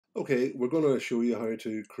Okay, we're going to show you how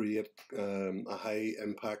to create a high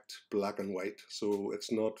impact black and white. So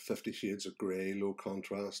it's not 50 shades of grey, low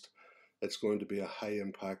contrast. It's going to be a high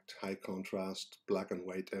impact, high contrast black and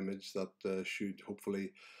white image that should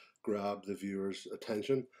hopefully grab the viewer's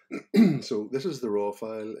attention. So this is the raw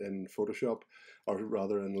file in Photoshop, or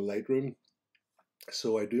rather in Lightroom.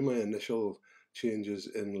 So I do my initial changes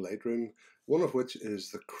in Lightroom, one of which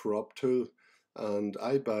is the crop tool, and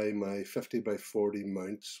I buy my 50 by 40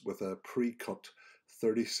 mounts with a pre-cut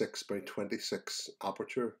 36 by 26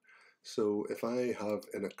 aperture. So if I have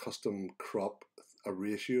in a custom crop a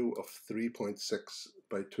ratio of 3.6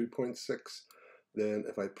 by 2.6, then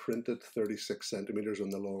if I print it 36 centimeters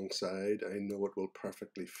on the long side, I know it will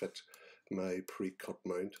perfectly fit my pre-cut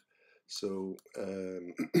mount. So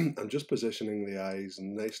I'm just positioning the eyes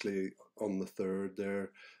nicely on the third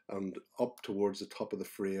there and up towards the top of the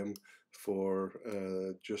frame for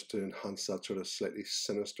just to enhance that sort of slightly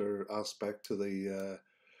sinister aspect to the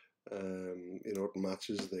you know, it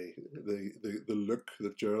matches the look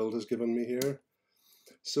that Gerald has given me here.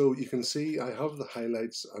 So you can see I have the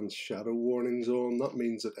highlights and shadow warnings on. That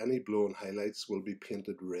means that any blown highlights will be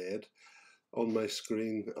painted red on my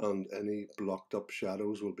screen and any blocked up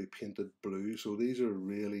shadows will be painted blue. So these are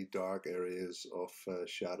really dark areas of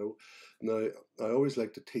shadow. Now, I always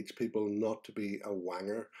like to teach people not to be a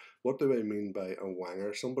wanger. What do I mean by a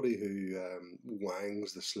wanger? Somebody who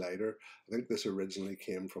wangs the slider. I think this originally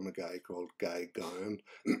came from a guy called Guy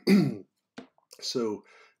Gowan. So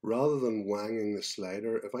rather than wanging the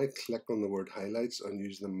slider, if I click on the word highlights and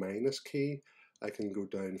use the minus key, I can go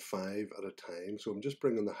down 5 at a time. So I'm just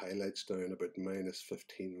bringing the highlights down about minus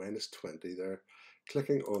 15, minus 20 there.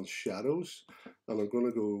 Clicking on shadows, and I'm going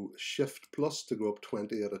to go shift plus to go up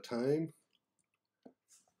 20 at a time.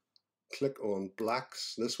 Click on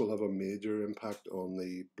blacks. This will have a major impact on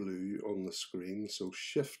the blue on the screen. So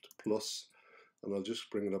shift plus, and I'll just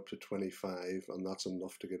bring it up to 25, and that's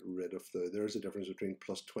enough to get rid of there's a difference between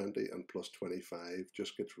plus 20 and plus 25,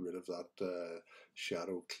 just gets rid of that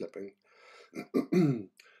shadow clipping.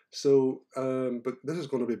 So, but this is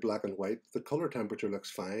going to be black and white. The color temperature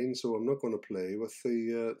looks fine, so I'm not going to play with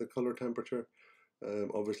the color temperature.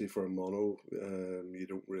 Obviously, for a mono, you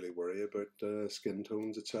don't really worry about skin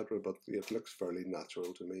tones, etc. But it looks fairly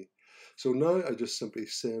natural to me. So now I just simply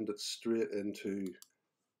send it straight into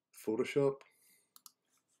Photoshop.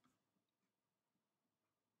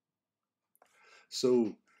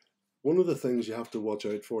 So one of the things you have to watch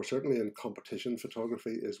out for, certainly in competition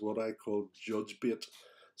photography, is what I call judge bait.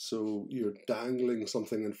 So you're dangling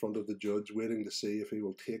something in front of the judge, waiting to see if he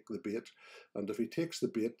will take the bait. And if he takes the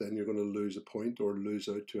bait, then you're going to lose a point or lose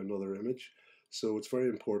out to another image. So it's very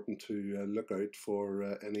important to look out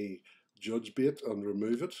for any judge bait and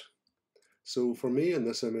remove it. So for me in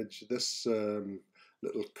this image, this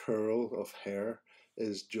little curl of hair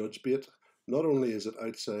is judge bait. Not only is it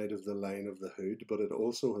outside of the line of the hood, but it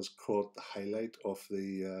also has caught the highlight of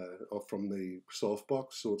from the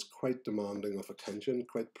softbox, so it's quite demanding of attention,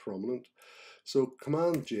 quite prominent. So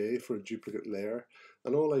Command J for a duplicate layer,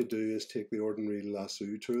 and all I do is take the ordinary lasso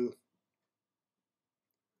tool,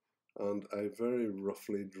 and I very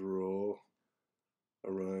roughly draw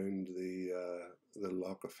around the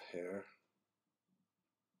lock of hair.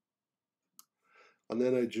 And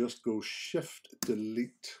then I just go Shift,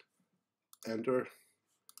 Delete, Enter,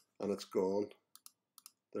 and it's gone.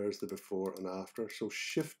 There's the before and after. So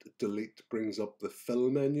Shift Delete brings up the fill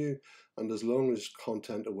menu, and as long as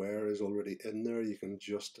content aware is already in there, you can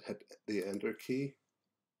just hit the Enter key.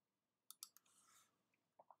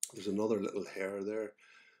 There's another little hair there.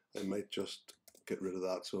 I might just get rid of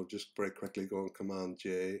that. So I'll just very quickly go on Command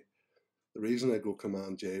J. The reason I go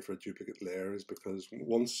Command J for a duplicate layer is because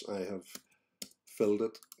once I have filled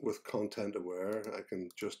it with content aware, I can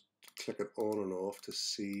just click it on and off to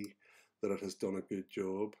see that it has done a good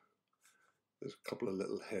job. There's a couple of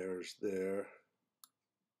little hairs there.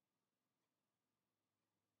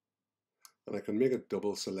 And I can make a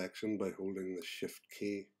double selection by holding the Shift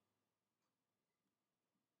key.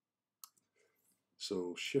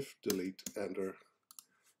 So Shift, Delete, Enter,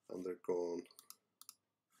 and they're gone.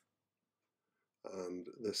 And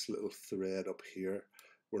this little thread up here,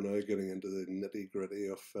 we're now getting into the nitty gritty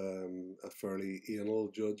of a fairly anal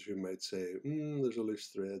judge who might say, there's a loose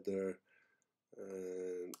thread there.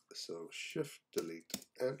 And so Shift, Delete,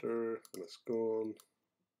 Enter, and it's gone.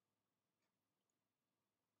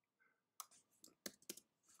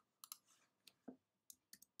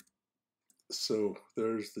 So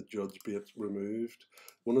there's the judge bait removed.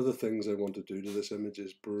 One of the things I want to do to this image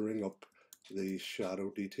is bring up the shadow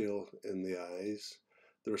detail in the eyes.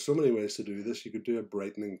 There are so many ways to do this. You could do a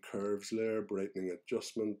brightening curves layer, brightening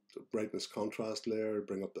adjustment, brightness contrast layer,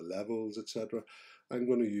 bring up the levels, etc. I'm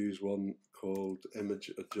going to use one called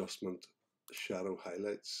image adjustment shadow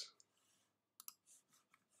highlights.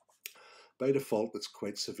 By default, it's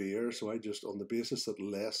quite severe, so I just, on the basis that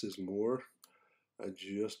less is more, I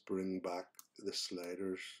just bring back the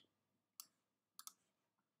sliders.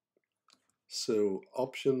 So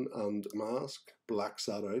option and mask blacks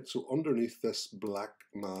that out. So underneath this black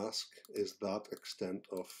mask is that extent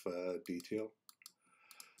of detail.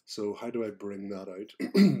 So how do I bring that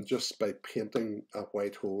out? Just by painting a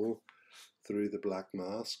white hole through the black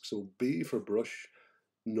mask. So B for brush,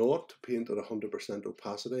 not paint at 100%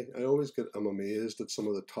 opacity. I'm amazed at some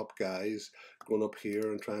of the top guys going up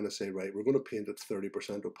here and trying to say, right, we're going to paint at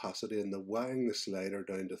 30% opacity, and they wang the slider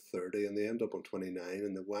down to 30 and they end up on 29,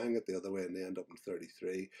 and they wang it the other way and they end up on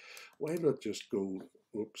 33. Why not just go,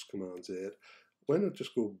 oops, Command Z, why not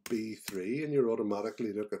just go B3 and you're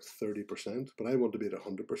automatically look at 30%, but I want to be at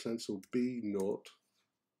 100%, so B naught.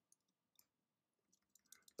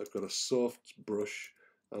 I've got a soft brush,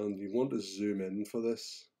 and you want to zoom in for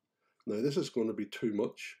this. Now this is going to be too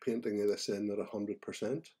much, painting this in at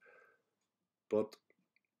 100%, but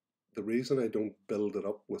the reason I don't build it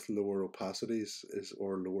up with lower opacities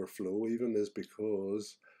or lower flow even, is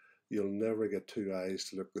because you'll never get two eyes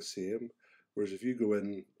to look the same. Whereas if you go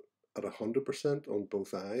in at 100% on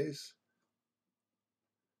both eyes,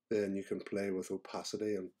 then you can play with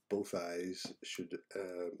opacity and both eyes should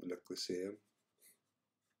look the same.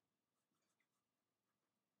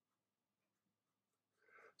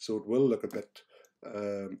 So it will look a bit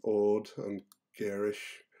odd and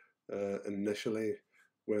garish initially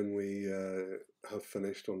when we have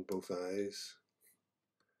finished on both eyes.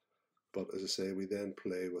 But as I say, we then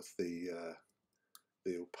play with the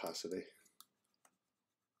opacity.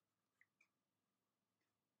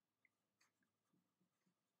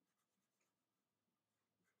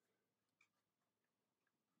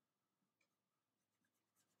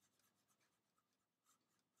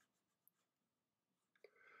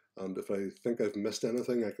 And if I think I've missed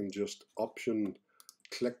anything, I can just option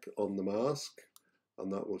click on the mask,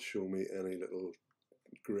 and that will show me any little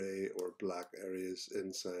grey or black areas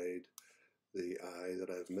inside the eye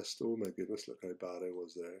that I've missed. Oh my goodness, look how bad I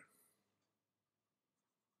was there.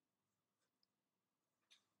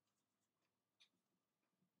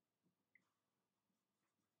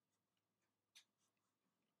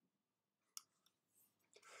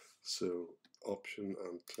 So option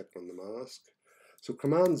and click on the mask. So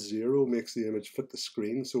Command 0 makes the image fit the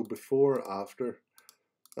screen. So before, after,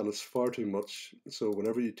 and it's far too much. So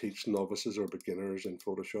whenever you teach novices or beginners in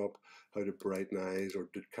Photoshop how to brighten eyes or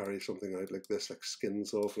to carry something out like this, like skin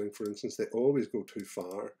softening for instance, they always go too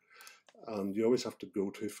far. And you always have to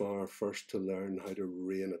go too far first to learn how to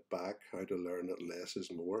rein it back, how to learn that less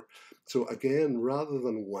is more. So again, rather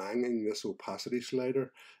than wanging this opacity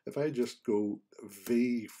slider, if I just go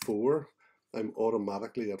V4, I'm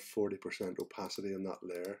automatically at 40% opacity in that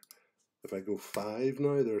layer. If I go 5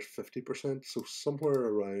 now, there's 50%. So somewhere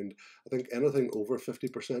around, I think anything over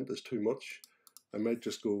 50% is too much. I might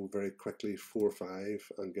just go very quickly 4,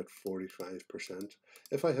 5 and get 45%.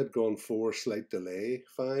 If I had gone 4 slight delay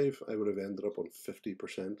 5, I would have ended up on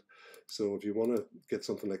 50%. So if you want to get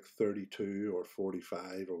something like 32 or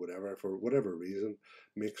 45 or whatever, for whatever reason,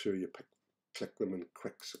 make sure you click them in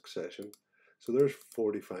quick succession. So there's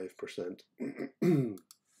 45%.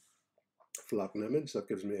 Flatten image. That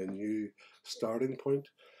gives me a new starting point.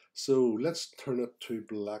 So let's turn it to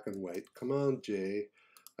black and white. Command J.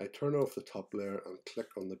 I turn off the top layer and click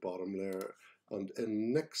on the bottom layer. And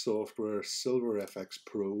in Nik software, Silver FX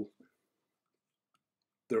Pro,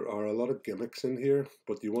 there are a lot of gimmicks in here,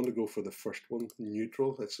 but you want to go for the first one,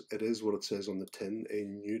 neutral. It is what it says on the tin, a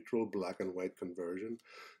neutral black and white conversion.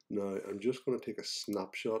 Now, I'm just going to take a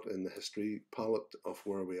snapshot in the history palette of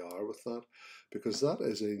where we are with that, because that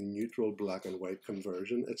is a neutral black and white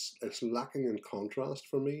conversion. It's lacking in contrast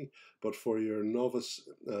for me, but for your novice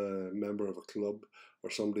member of a club or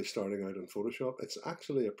somebody starting out in Photoshop, it's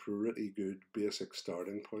actually a pretty good basic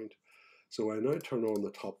starting point. So I now turn on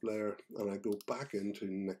the top layer and I go back into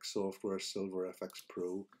Nik Software Silver FX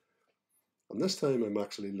Pro. And this time I'm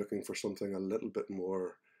actually looking for something a little bit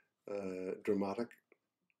more dramatic.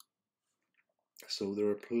 So there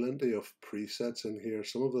are plenty of presets in here.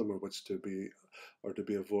 Some of them are to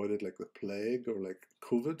be avoided, like the plague or like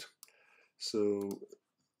COVID. So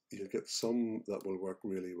you'll get some that will work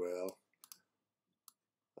really well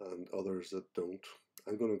and others that don't.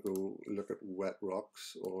 I'm going to go look at wet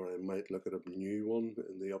rocks, or I might look at a new one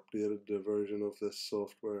in the updated version of this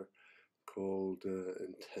software called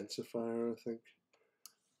Intensifier, I think.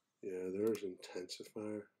 Yeah, there's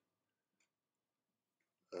intensifier,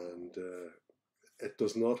 and it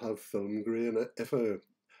does not have film grain. If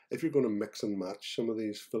you're going to mix and match some of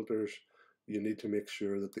these filters, you need to make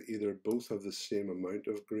sure that they either both have the same amount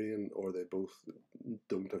of grain or they both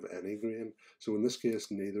don't have any grain. So in this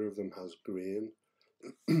case, neither of them has grain.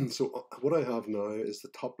 So what I have now is the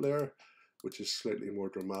top layer, which is slightly more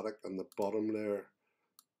dramatic, and the bottom layer,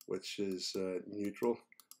 which is neutral.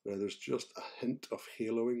 Now there's just a hint of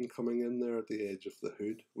haloing coming in there at the edge of the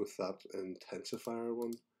hood with that intensifier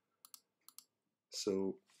one.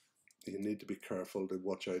 So you need to be careful to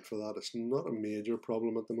watch out for that. It's not a major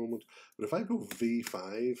problem at the moment, but if I go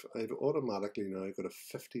V5, I've automatically now got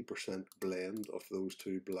a 50% blend of those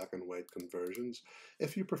two black and white conversions.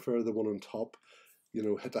 If you prefer the one on top, you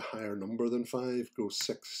know, hit a higher number than 5, go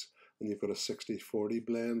 6, and you've got a 60-40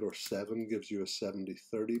 blend, or 7 gives you a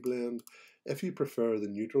 70-30 blend. If you prefer the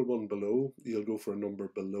neutral one below, you'll go for a number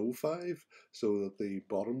below 5, so that the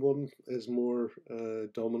bottom one is more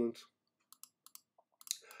dominant.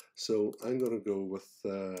 So I'm going to go with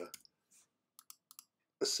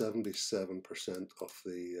 77% of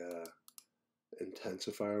the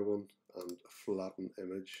intensifier one and flatten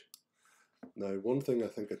image. Now, one thing I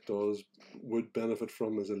think it would benefit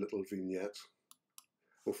from is a little vignette.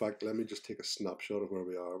 In fact, let me just take a snapshot of where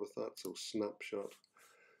we are with that. So snapshot.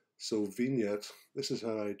 So vignette, this is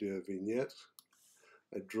how I do a vignette.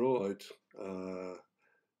 I draw out a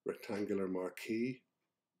rectangular marquee.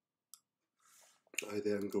 I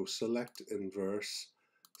then go select inverse,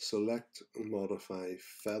 select modify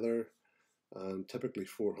feather, and typically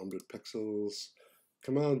 400 pixels.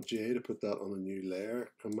 Command J to put that on a new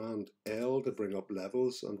layer, Command L to bring up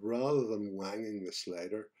levels, and rather than wanging the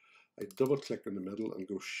slider, I double click in the middle and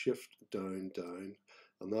go shift down, down,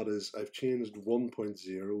 and that is, I've changed 1.0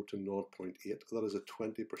 to 0.8, that is a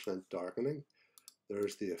 20% darkening.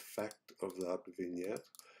 There's the effect of that vignette.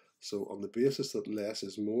 So on the basis that less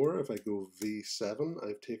is more, if I go V7,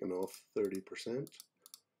 I've taken off 30%,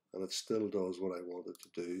 and it still does what I want it to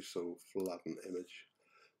do, so flatten image.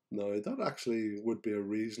 Now that actually would be a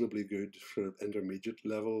reasonably good sort of intermediate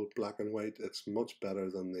level black and white. It's much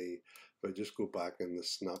better than if I just go back in the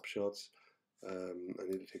snapshots. I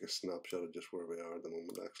need to take a snapshot of just where we are at the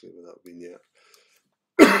moment actually with that vignette.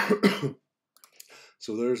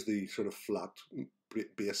 So there's the sort of flat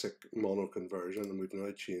basic mono conversion, and we've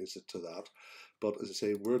now changed it to that. But as I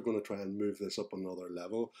say, we're going to try and move this up another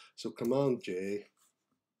level. So Command J,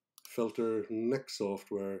 filter, Nik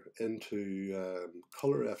software, into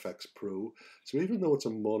Color FX Pro. So even though it's a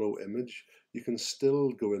mono image, you can still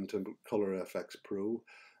go into Color FX Pro.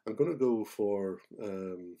 I'm going to go for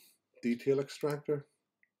detail extractor.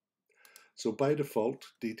 So by default,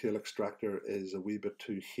 detail extractor is a wee bit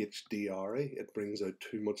too HDR-y. It brings out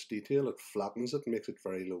too much detail, it flattens it, makes it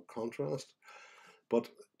very low contrast. But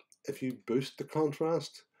if you boost the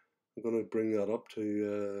contrast, I'm going to bring that up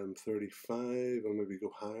to 35, or maybe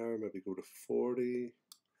go higher, maybe go to 40.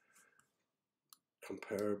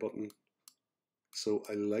 Compare button. So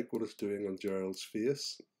I like what it's doing on Gerald's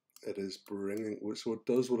face. It is bringing, so it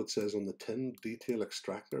does what it says on the tin, detail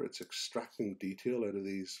extractor. It's extracting detail out of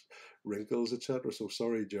these wrinkles, etc. So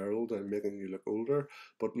sorry, Gerald, I'm making you look older.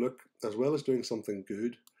 But look, as well as doing something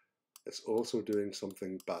good, it's also doing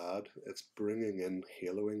something bad. It's bringing in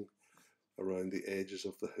haloing around the edges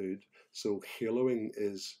of the hood. So haloing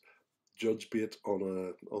is judge bait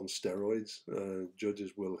on steroids.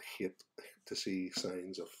 Judges will hate to see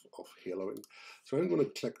signs of haloing. So I'm going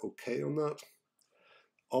to click OK on that.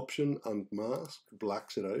 Option and mask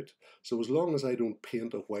blacks it out. So as long as I don't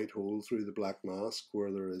paint a white hole through the black mask where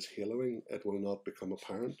there is haloing, it will not become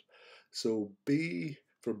apparent. So B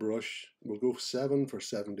for brush, we'll go 7 for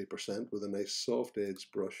 70% with a nice soft edge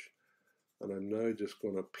brush. And I'm now just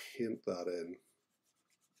going to paint that in.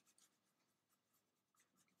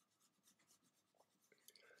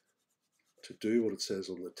 To do what it says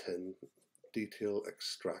on the tin, detail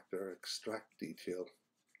extractor, extract detail,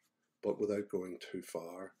 but without going too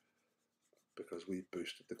far because we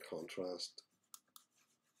boosted the contrast.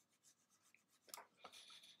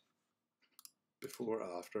 Before,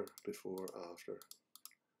 after, before, after.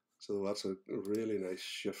 So that's a really nice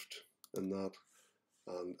shift in that.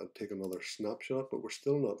 And I'll take another snapshot, but we're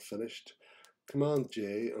still not finished. Command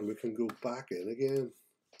J, and we can go back in again.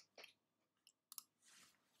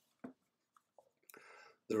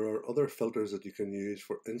 There are other filters that you can use,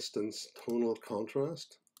 for instance, tonal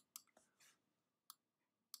contrast.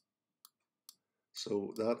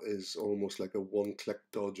 So that is almost like a one-click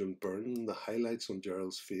dodge and burn. The highlights on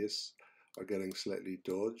Gerald's face are getting slightly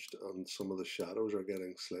dodged, and some of the shadows are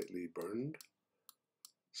getting slightly burned.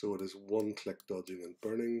 So it is one click dodging and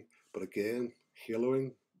burning, but again,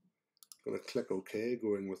 haloing. I'm going to click OK,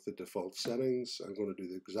 going with the default settings. I'm going to do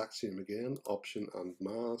the exact same again, option and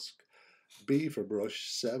mask. B for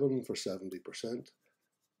brush, 7 for 70%.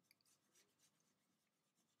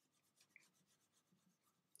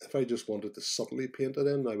 If I just wanted to subtly paint it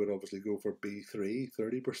in, I would obviously go for B3,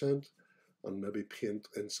 30%, and maybe paint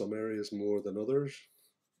in some areas more than others.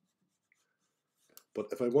 But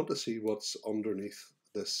if I want to see what's underneath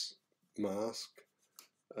this mask,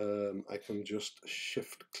 I can just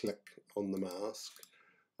shift click on the mask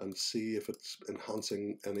and see if it's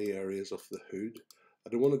enhancing any areas of the hood. I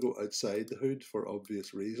don't want to go outside the hood for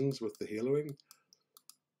obvious reasons with the haloing,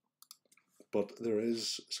 but there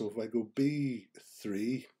is, so if I go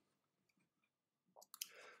B3,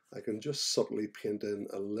 I can just subtly paint in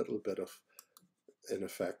a little bit of, in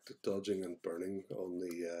effect, dodging and burning on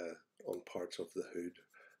the on parts of the hood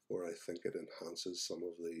where I think it enhances some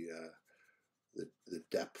of the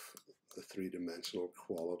depth, the three-dimensional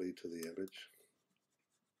quality to the image.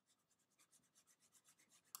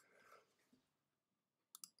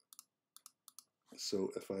 So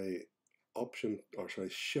if I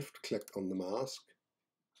shift click on the mask,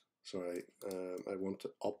 I want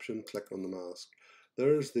to option click on the mask.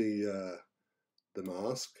 There's the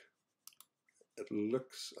mask. It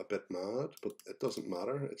looks a bit mad, but it doesn't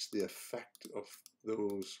matter. It's the effect of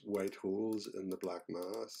those white holes in the black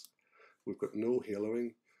mask. We've got no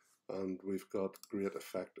haloing, and we've got great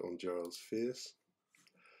effect on Gerald's face.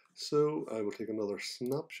 So I will take another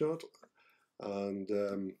snapshot, and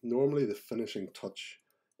normally the finishing touch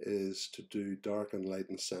is to do dark and light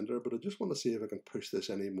and center, but I just want to see if I can push this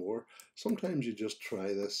any more. Sometimes you just try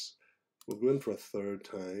this. We'll go in for a third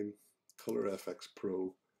time, Color FX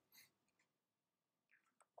Pro.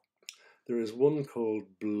 There is one called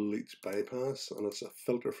Bleach Bypass, and it's a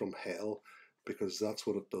filter from hell because that's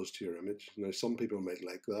what it does to your image. Now, some people might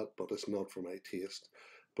like that, but it's not for my taste.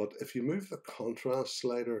 But if you move the contrast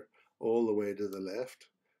slider all the way to the left,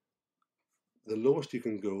 the lowest you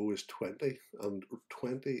can go is 20, and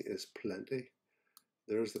 20 is plenty.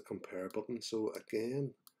 There's the compare button. So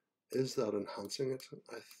again, is that enhancing it?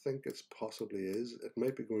 I think it possibly is. It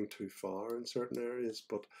might be going too far in certain areas,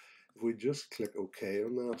 but if we just click OK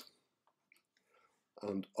on that,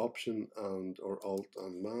 and option and or alt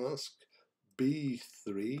and mask,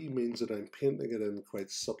 B3 means that I'm painting it in quite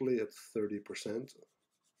subtly at 30%.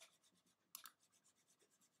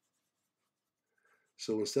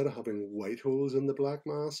 So instead of having white holes in the black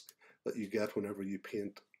mask that you get whenever you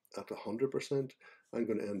paint at 100%, I'm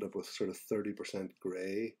going to end up with sort of 30%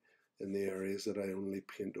 grey in the areas that I only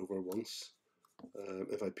paint over once.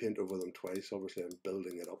 If I paint over them twice, obviously I'm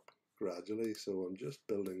building it up gradually, so I'm just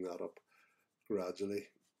building that up gradually.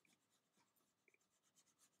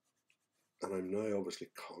 And I'm now obviously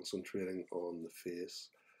concentrating on the face,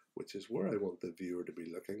 which is where I want the viewer to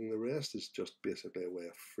be looking. The rest is just basically a way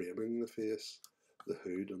of framing the face, the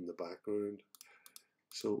hood and the background.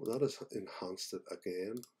 So that has enhanced it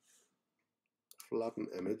again. Flatten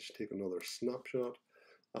image, take another snapshot,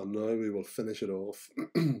 and now we will finish it off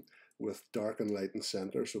with dark and light and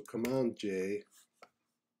center. So Command J,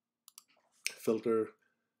 filter,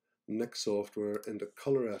 Nik software into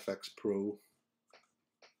Color FX Pro,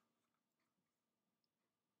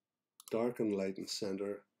 dark and light and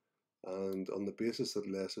center, and on the basis that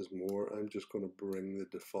less is more, I'm just going to bring the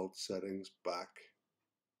default settings back.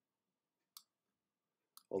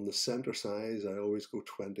 On the center size, I always go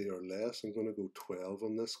 20 or less. I'm going to go 12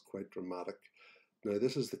 on this, quite dramatic. Now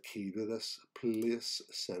this is the key to this, place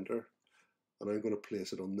center, and I'm going to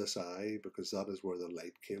place it on this eye because that is where the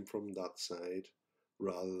light came from, that side,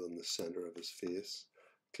 rather than the center of his face.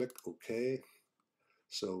 Click OK.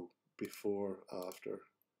 So before, after,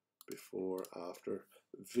 before, after.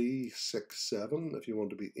 V67, if you want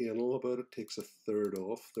to be anal about it, takes a third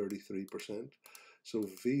off, 33%. So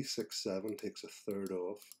V67 takes a third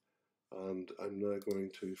off, and I'm now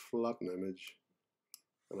going to flatten image,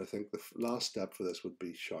 and I think the last step for this would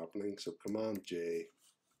be sharpening. So Command J,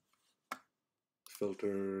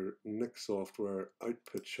 filter, Nik software,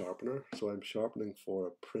 output sharpener. So I'm sharpening for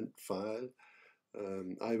a print file.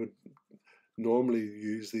 I would normally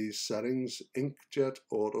use these settings, Inkjet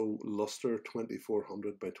Auto Luster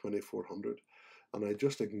 2400 by 2400, and I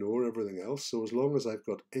just ignore everything else. So as long as I've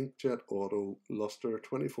got Inkjet Auto Luster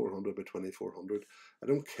 2400 by 2400, I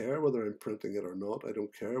don't care whether I'm printing it or not. I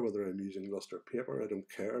don't care whether I'm using luster paper. I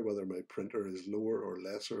don't care whether my printer is lower or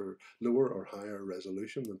lesser, lower or higher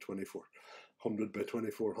resolution than 2400 by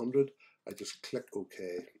 2400. I just click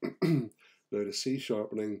OK. Now to see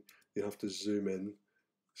sharpening, you have to zoom in.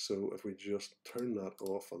 So if we just turn that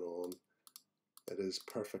off and on, It is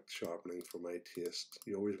perfect sharpening for my taste.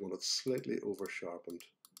 You always want it slightly over sharpened,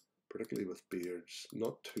 particularly with beards,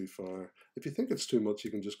 not too far. If you think it's too much,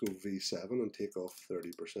 you can just go V7 and take off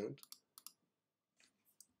 30%.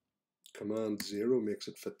 Command 0 makes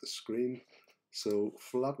it fit the screen. So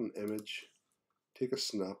flatten image, take a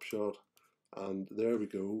snapshot, and there we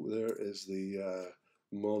go. There is the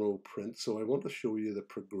mono print. So I want to show you the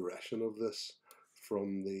progression of this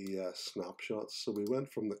from the snapshots. So we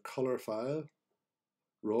went from the color file,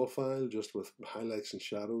 raw file, just with highlights and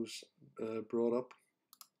shadows brought up,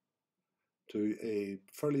 to a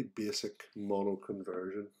fairly basic mono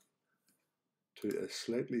conversion, to a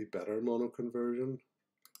slightly better mono conversion,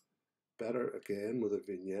 better again with a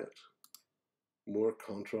vignette, more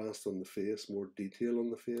contrast on the face, more detail on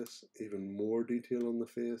the face, even more detail on the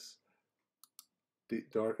face,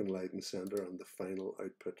 dark and light in center, and the final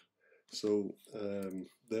output. So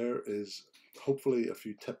there is hopefully a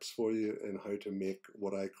few tips for you in how to make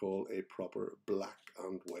what I call a proper black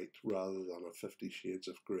and white rather than a 50 shades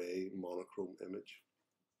of grey monochrome image.